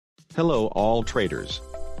Hello all traders.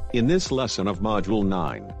 In this lesson of Module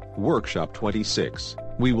 9, Workshop 26,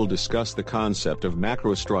 we will discuss the concept of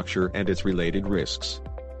macrostructure and its related risks.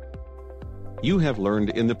 You have learned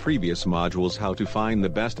in the previous modules how to find the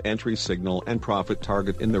best entry signal and profit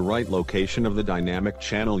target in the right location of the dynamic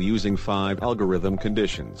channel using 5 algorithm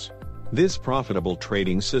conditions. This profitable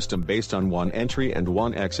trading system based on one entry and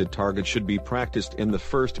one exit target should be practiced in the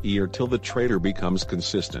first year till the trader becomes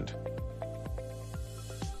consistent.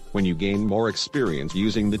 When you gain more experience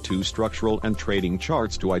using the two structural and trading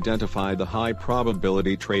charts to identify the high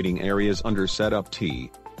probability trading areas under setup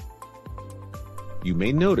T, you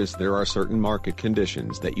may notice there are certain market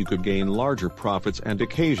conditions that you could gain larger profits and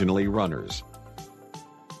occasionally runners.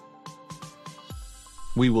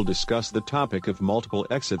 We will discuss the topic of multiple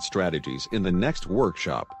exit strategies in the next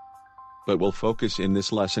workshop, but we'll focus in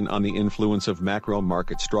this lesson on the influence of macro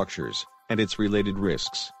market structures and its related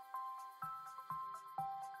risks.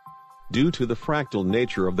 Due to the fractal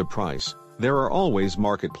nature of the price, there are always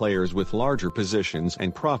market players with larger positions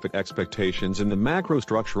and profit expectations in the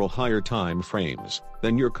macrostructural higher time frames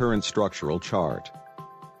than your current structural chart.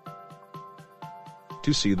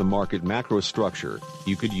 To see the market macrostructure,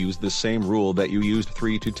 you could use the same rule that you used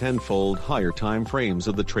 3 to 10-fold higher time frames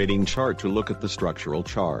of the trading chart to look at the structural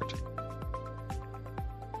chart.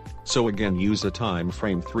 So again, use a time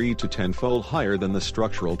frame 3 to 10-fold higher than the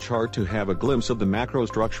structural chart to have a glimpse of the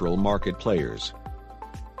macrostructural market players.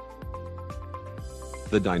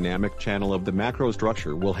 The dynamic channel of the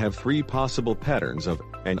macrostructure will have 3 possible patterns of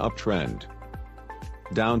an uptrend,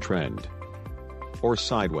 downtrend, or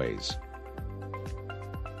sideways.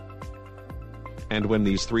 And when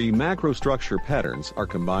these 3 macrostructure patterns are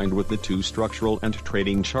combined with the 2 structural and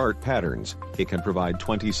trading chart patterns, it can provide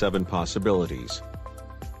 27 possibilities.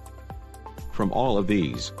 From all of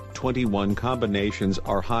these, 21 combinations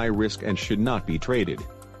are high risk and should not be traded.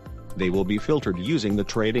 They will be filtered using the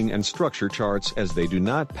trading and structure charts as they do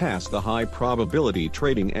not pass the high probability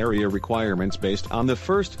trading area requirements based on the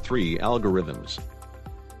first 3 algorithms.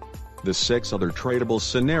 The 6 other tradable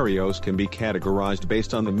scenarios can be categorized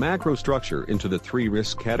based on the macrostructure into the 3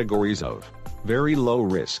 risk categories of very low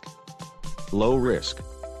risk,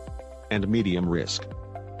 and medium risk.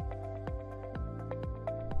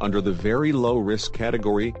 Under the very low risk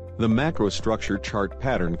category, the macrostructure chart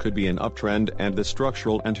pattern could be an uptrend and the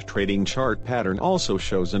structural and trading chart pattern also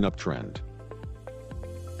shows an uptrend.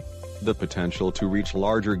 The potential to reach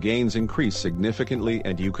larger gains increase significantly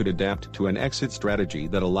and you could adapt to an exit strategy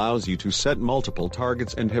that allows you to set multiple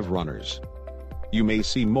targets and have runners. You may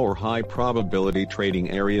see more high probability trading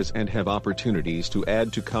areas and have opportunities to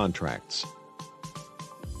add to contracts.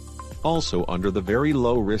 Also under the very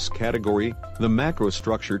low risk category, the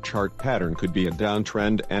macrostructure chart pattern could be a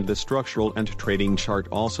downtrend and the structural and trading chart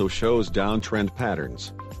also shows downtrend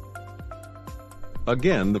patterns.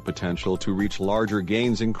 Again, the potential to reach larger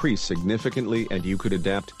gains increase significantly and you could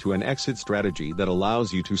adapt to an exit strategy that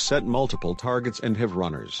allows you to set multiple targets and have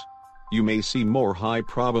runners. You may see more high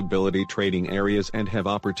probability trading areas and have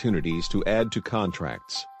opportunities to add to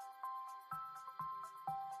contracts.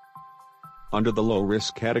 Under the low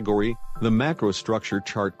risk category, the macrostructure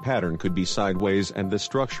chart pattern could be sideways and the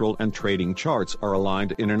structural and trading charts are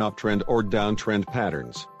aligned in an uptrend or downtrend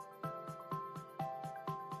patterns.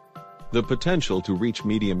 The potential to reach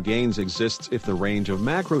medium gains exists if the range of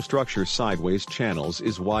macrostructure sideways channels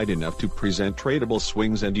is wide enough to present tradable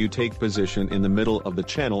swings and you take position in the middle of the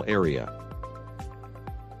channel area.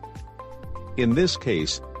 In this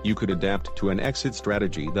case, you could adapt to an exit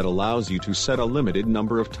strategy that allows you to set a limited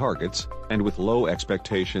number of targets, and with low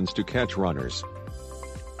expectations to catch runners.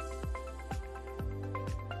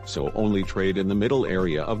 So only trade in the middle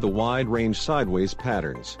area of the wide range sideways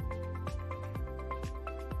patterns.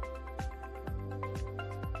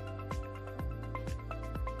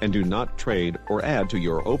 And do not trade or add to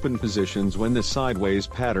your open positions when the sideways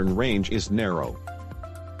pattern range is narrow,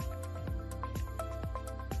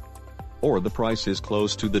 or the price is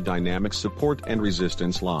close to the dynamic support and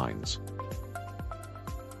resistance lines,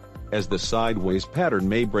 as the sideways pattern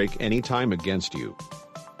may break any time against you.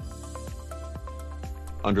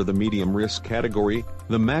 Under the medium risk category,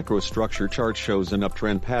 the macrostructure chart shows an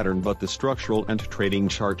uptrend pattern but the structural and trading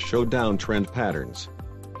chart show downtrend patterns.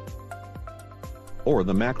 Or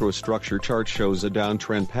the macrostructure chart shows a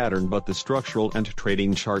downtrend pattern but the structural and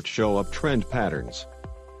trading chart show uptrend patterns.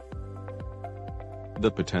 The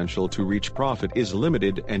potential to reach profit is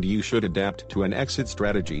limited and you should adapt to an exit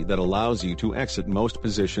strategy that allows you to exit most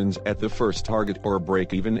positions at the first target or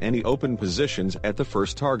break even any open positions at the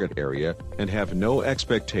first target area, and have no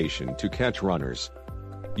expectation to catch runners.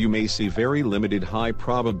 You may see very limited high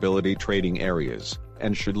probability trading areas,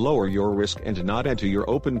 and should lower your risk and not add to your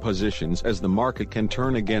open positions, as the market can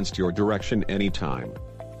turn against your direction anytime.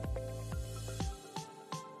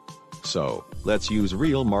 So, let's use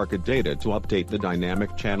real market data to update the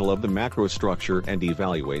dynamic channel of the macrostructure and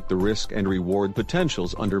evaluate the risk and reward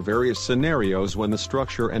potentials under various scenarios when the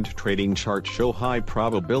structure and trading chart show high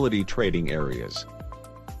probability trading areas.